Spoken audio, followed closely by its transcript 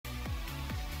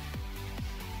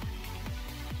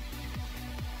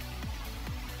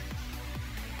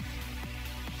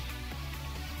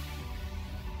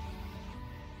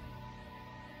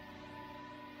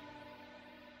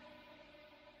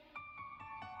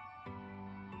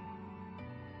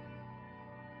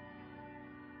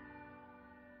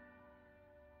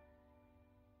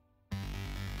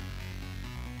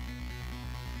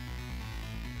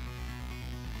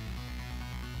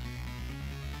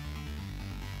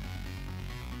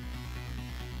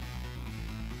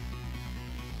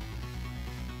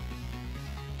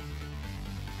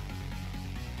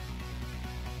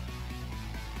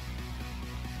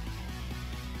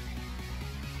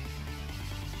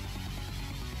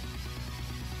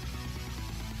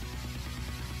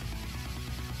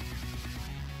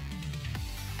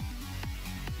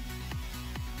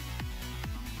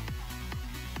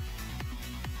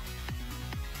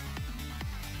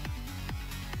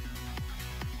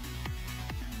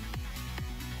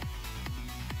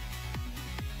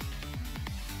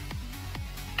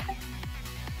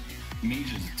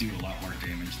Mages do a lot more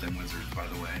damage than wizards, by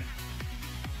the way.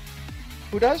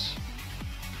 Who does?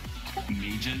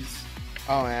 Mages.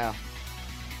 Oh, yeah.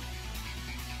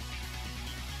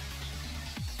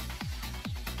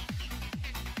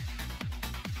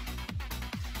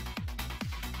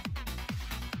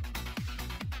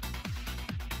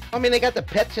 I mean, they got the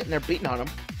pet sitting there beating on them.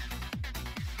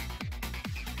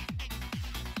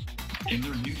 And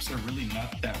their nukes are really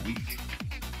not that weak.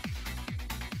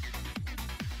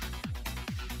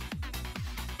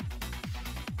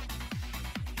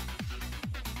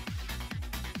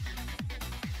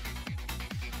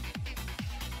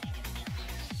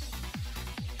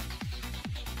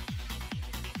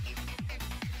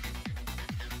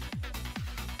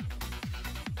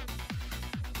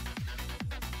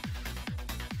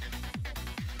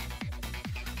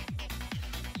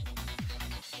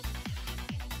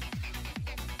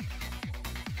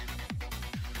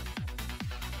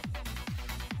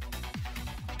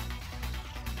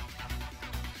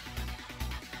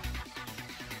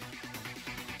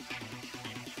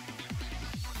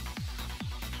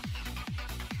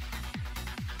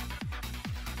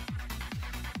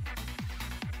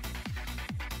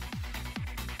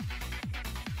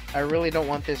 I really don't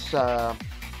want this guy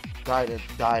to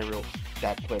die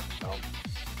that quick, so.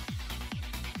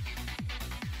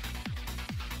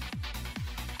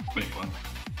 Wait, what?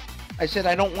 I said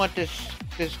I don't want this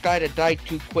guy to die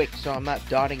too quick, so I'm not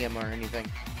dotting him or anything.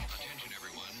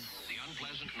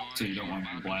 So you don't want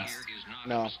to blast?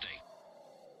 No.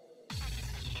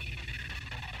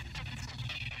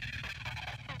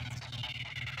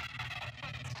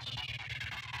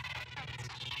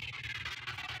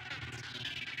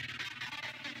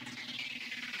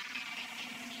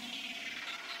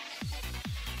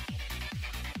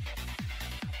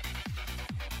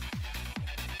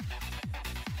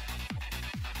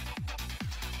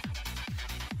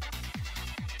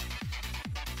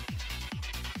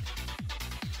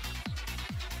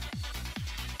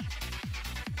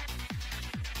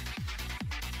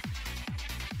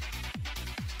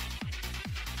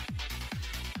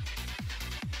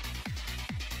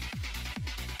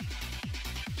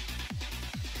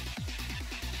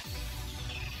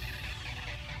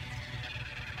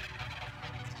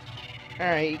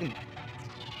 Alright, you can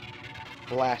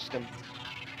blast him.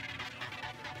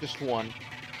 Just one.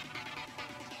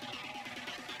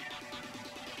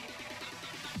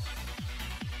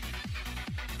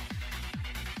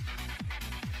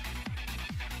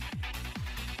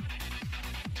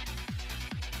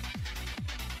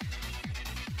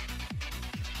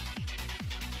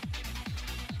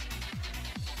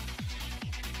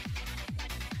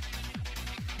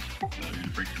 No, you're gonna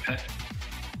break the pet.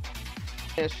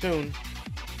 Yeah, soon.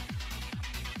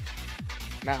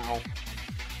 Now.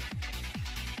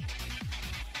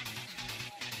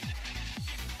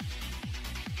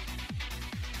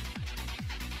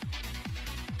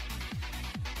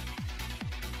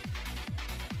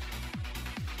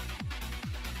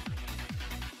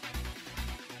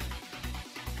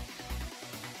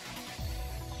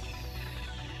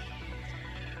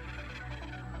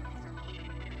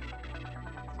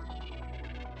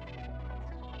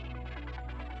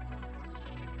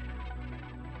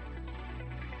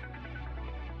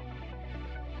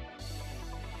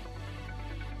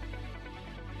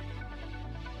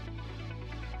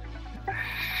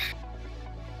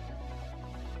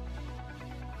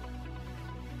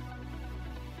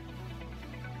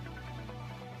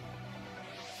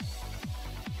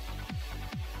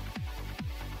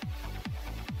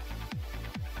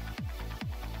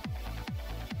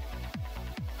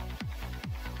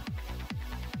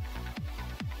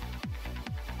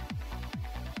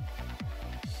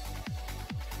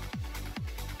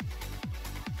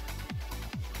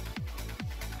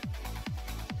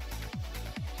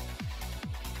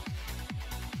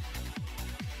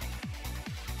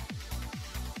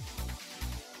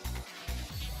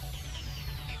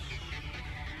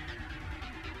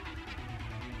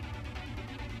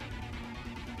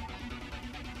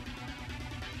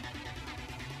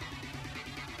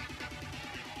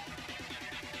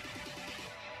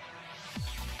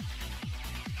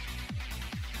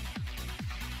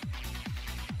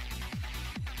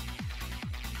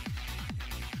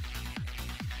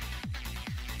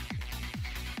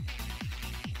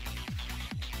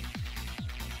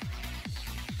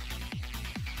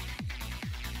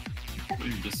 What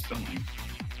are you dispelling?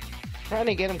 Trying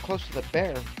to get him close to the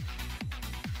bear.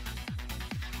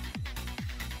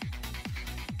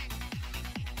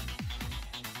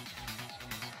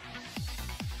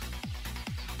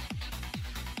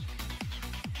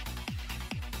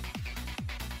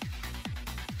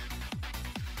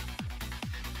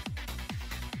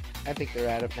 I think they're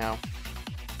at it now.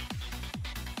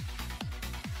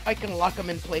 I can lock them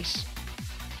in place.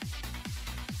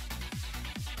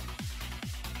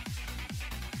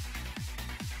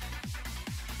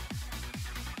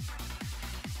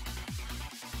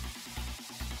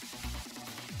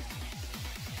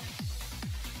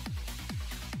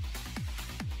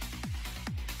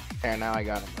 There, now I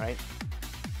got him, right?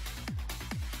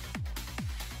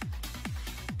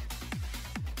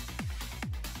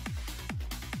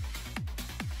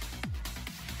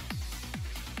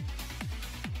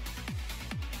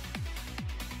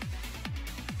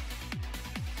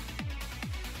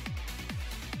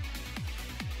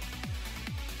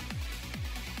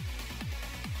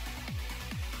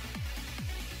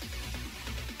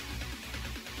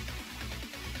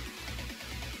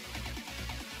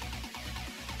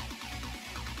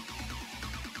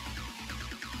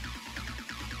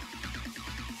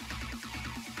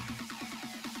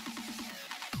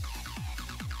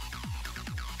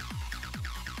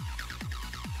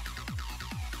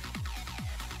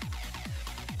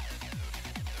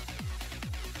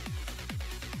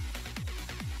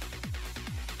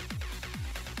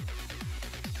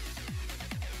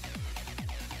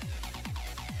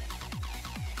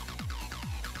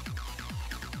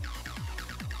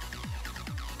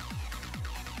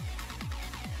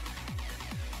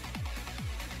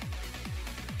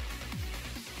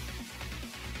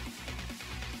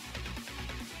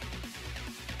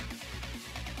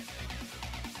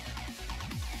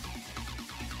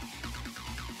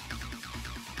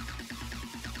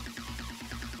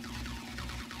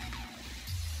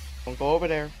 Don't go over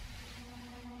there.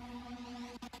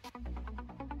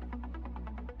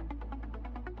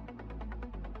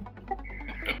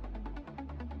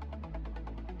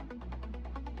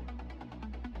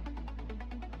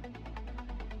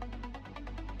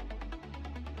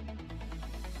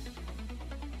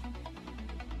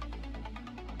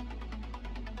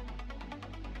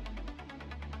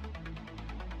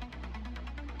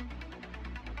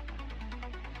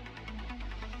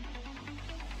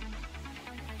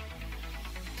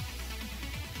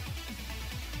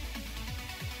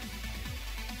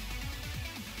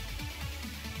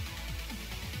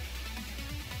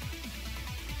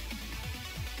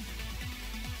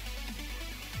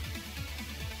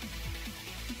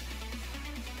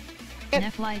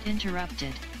 Nephlite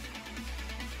interrupted.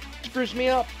 Screws me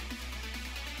up.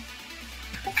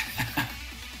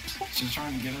 Just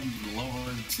trying to get him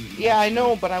lower to. Yeah, I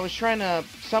know, but I was trying to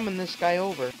summon this guy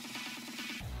over.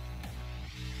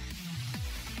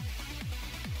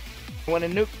 When a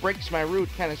nuke breaks my root,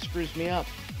 kind of screws me up.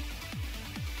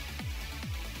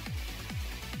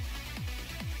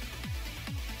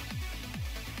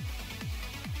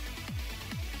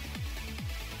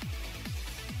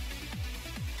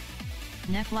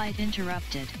 Nephlite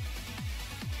interrupted.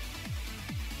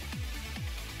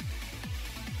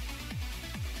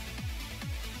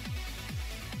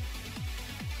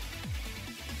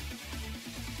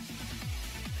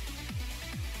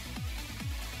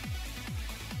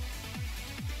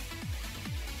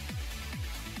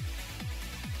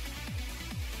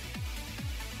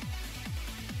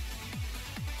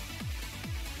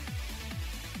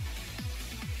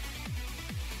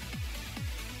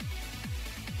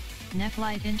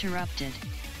 Nephlite interrupted.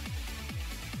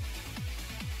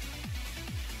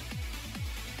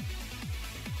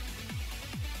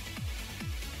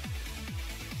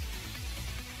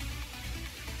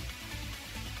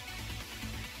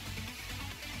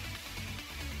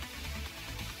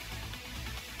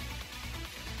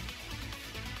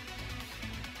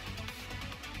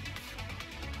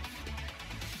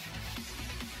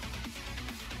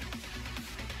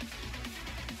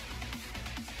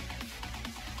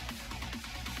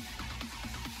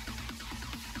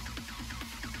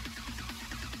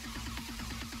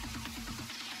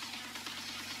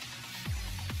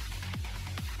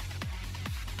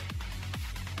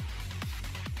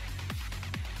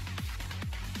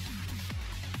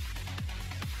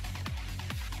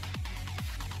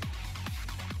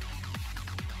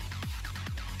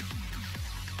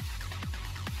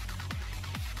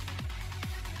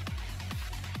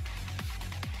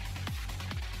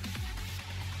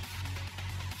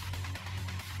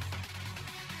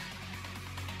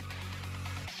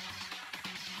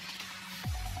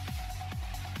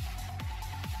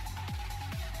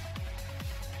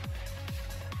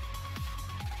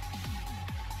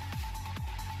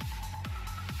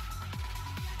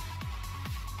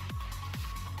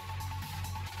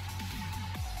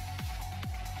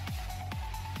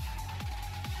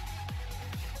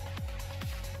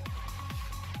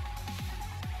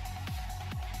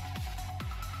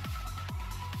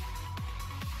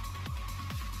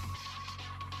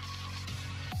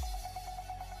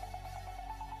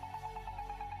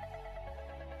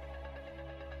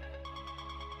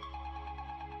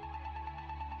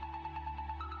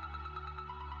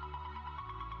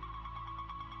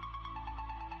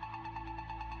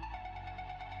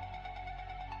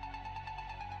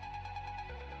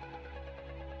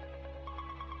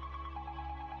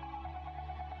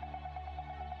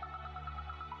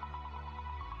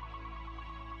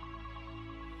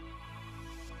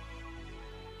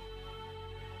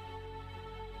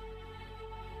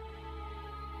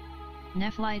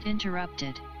 Neflight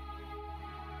interrupted.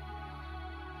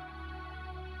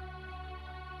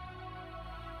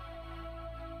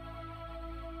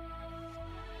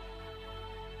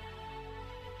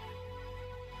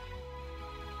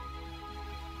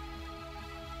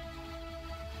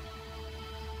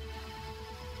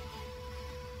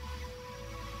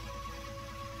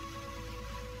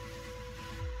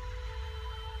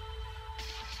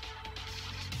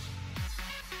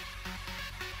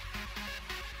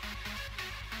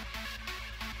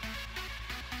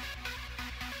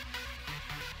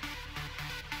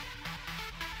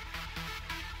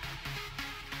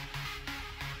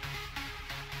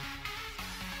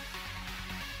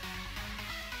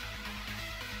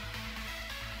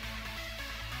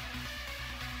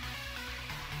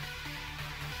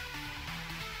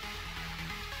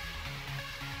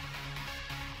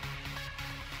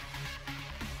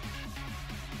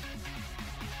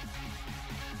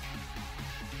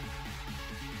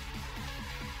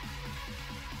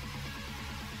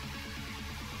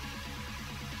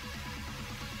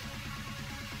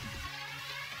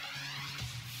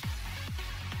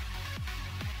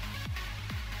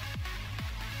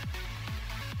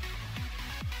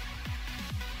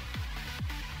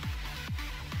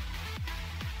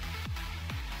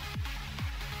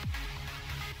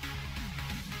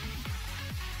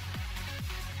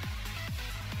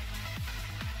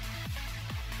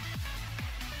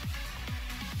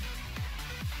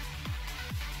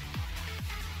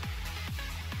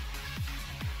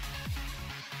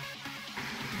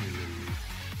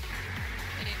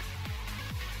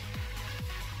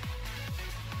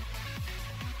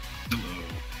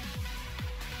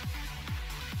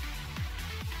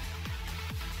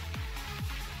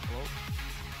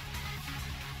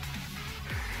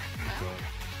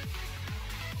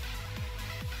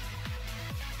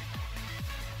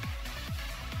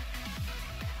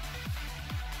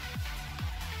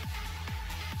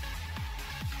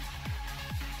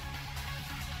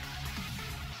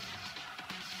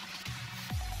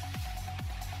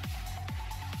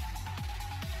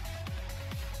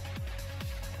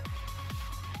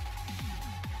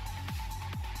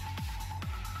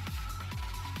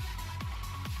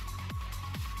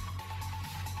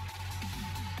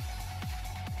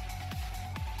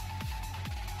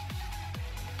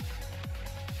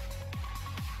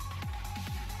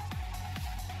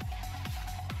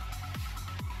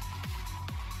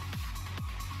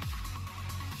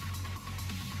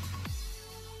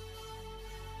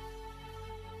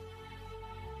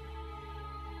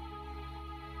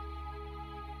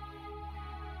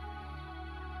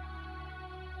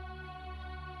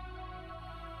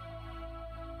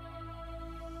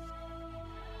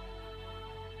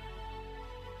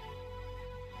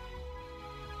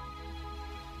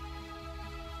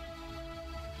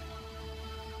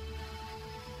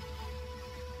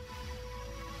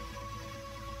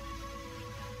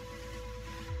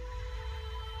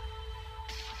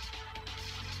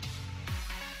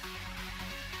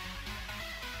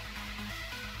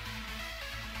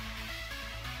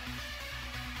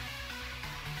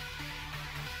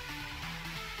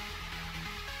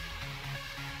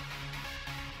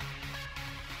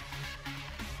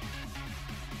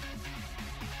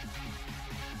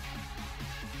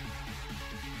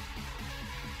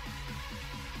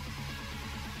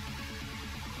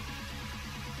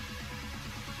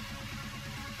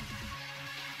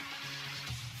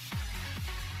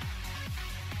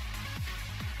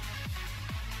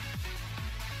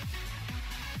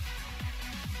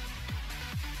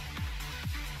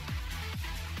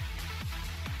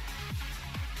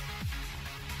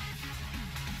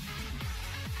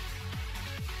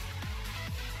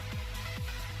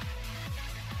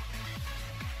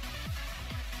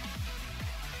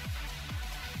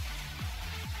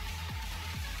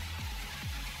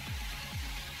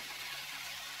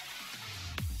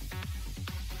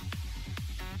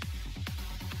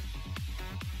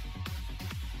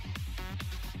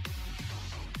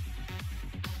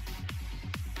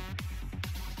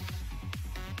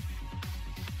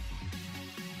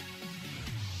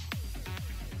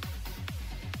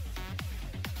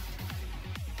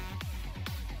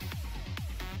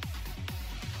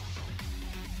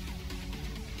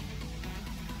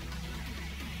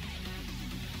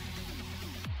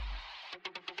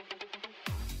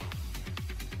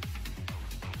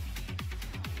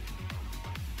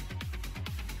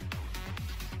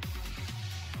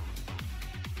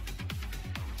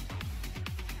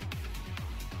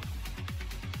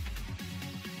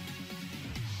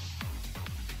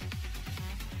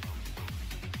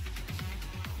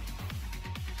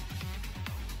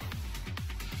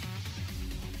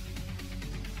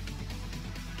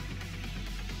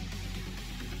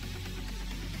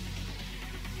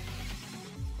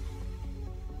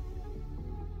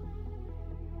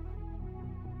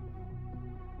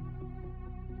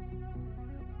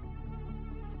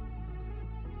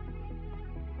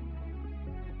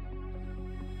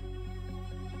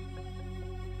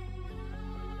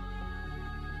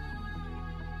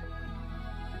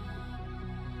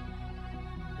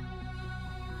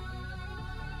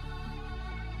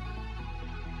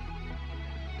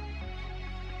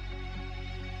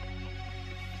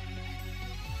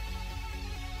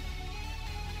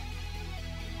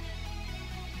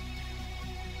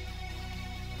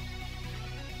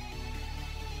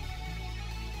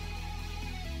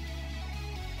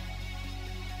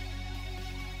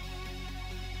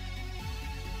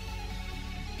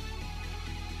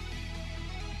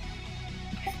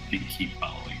 They keep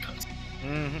following us.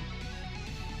 Mm-hmm.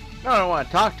 No, I don't want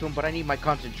to talk to him, but I need my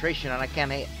concentration, and I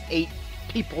can't have 8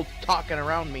 people talking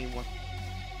around me.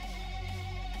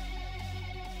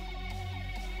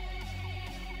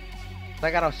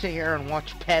 I gotta sit here and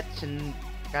watch pets, and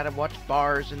gotta watch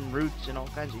bars and roots and all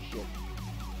kinds of shit.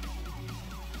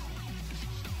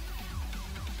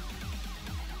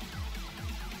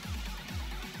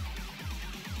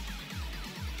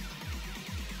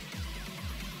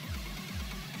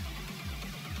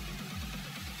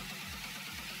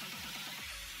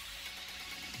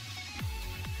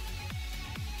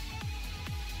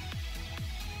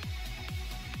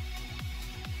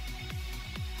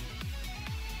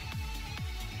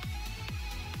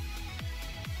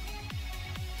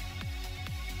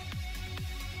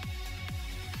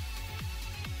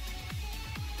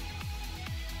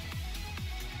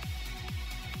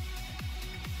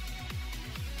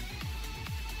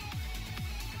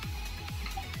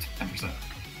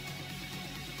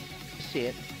 See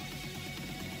it.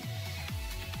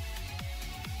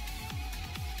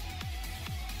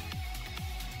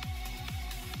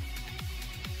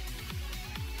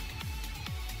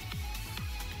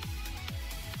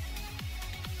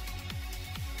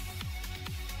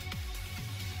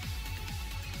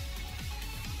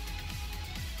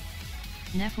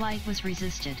 Nephlite was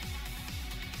resisted.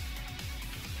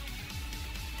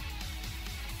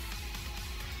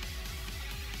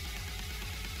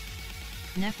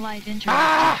 Nephlite interrupted.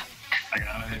 Ah! I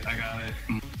got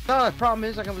it. No, the problem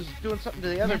is, like, I was doing something to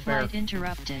the other bear. Nephlite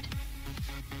interrupted.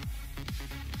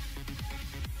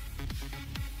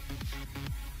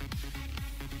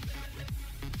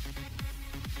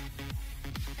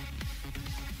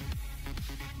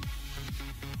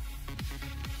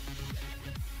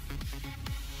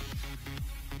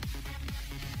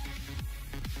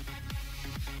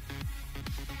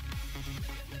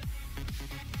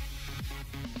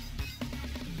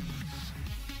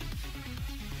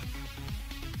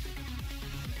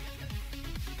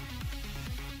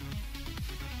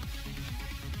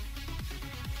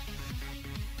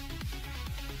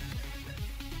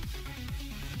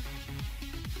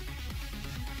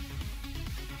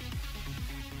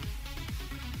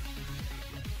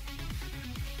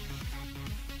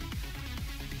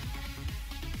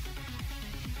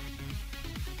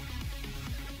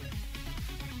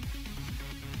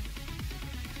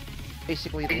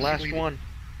 Basically, the last one.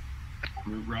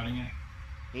 Root routing it.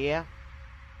 Yeah.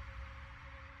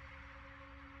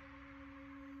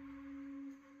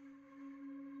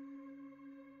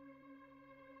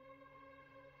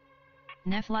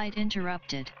 Nephlite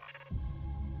interrupted.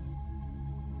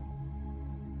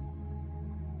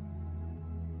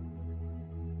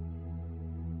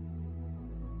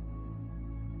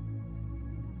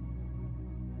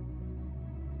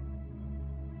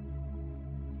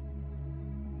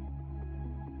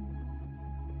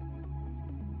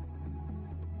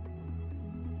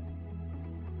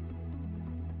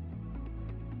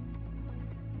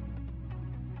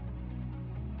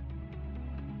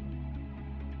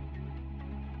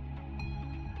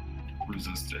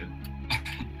 Resisted.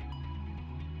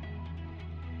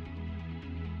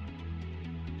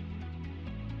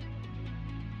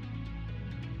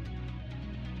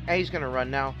 Hey, he's gonna run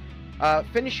now.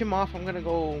 Finish him off. I'm gonna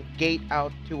go gate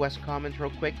out to West Commons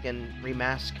real quick and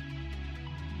remask.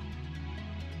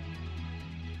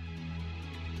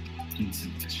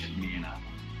 Insufficient mana.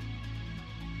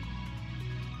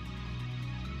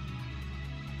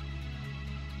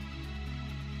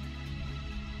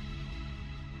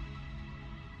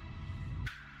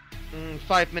 Mm,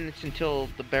 5 minutes until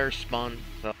the bears spawn,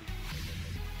 so...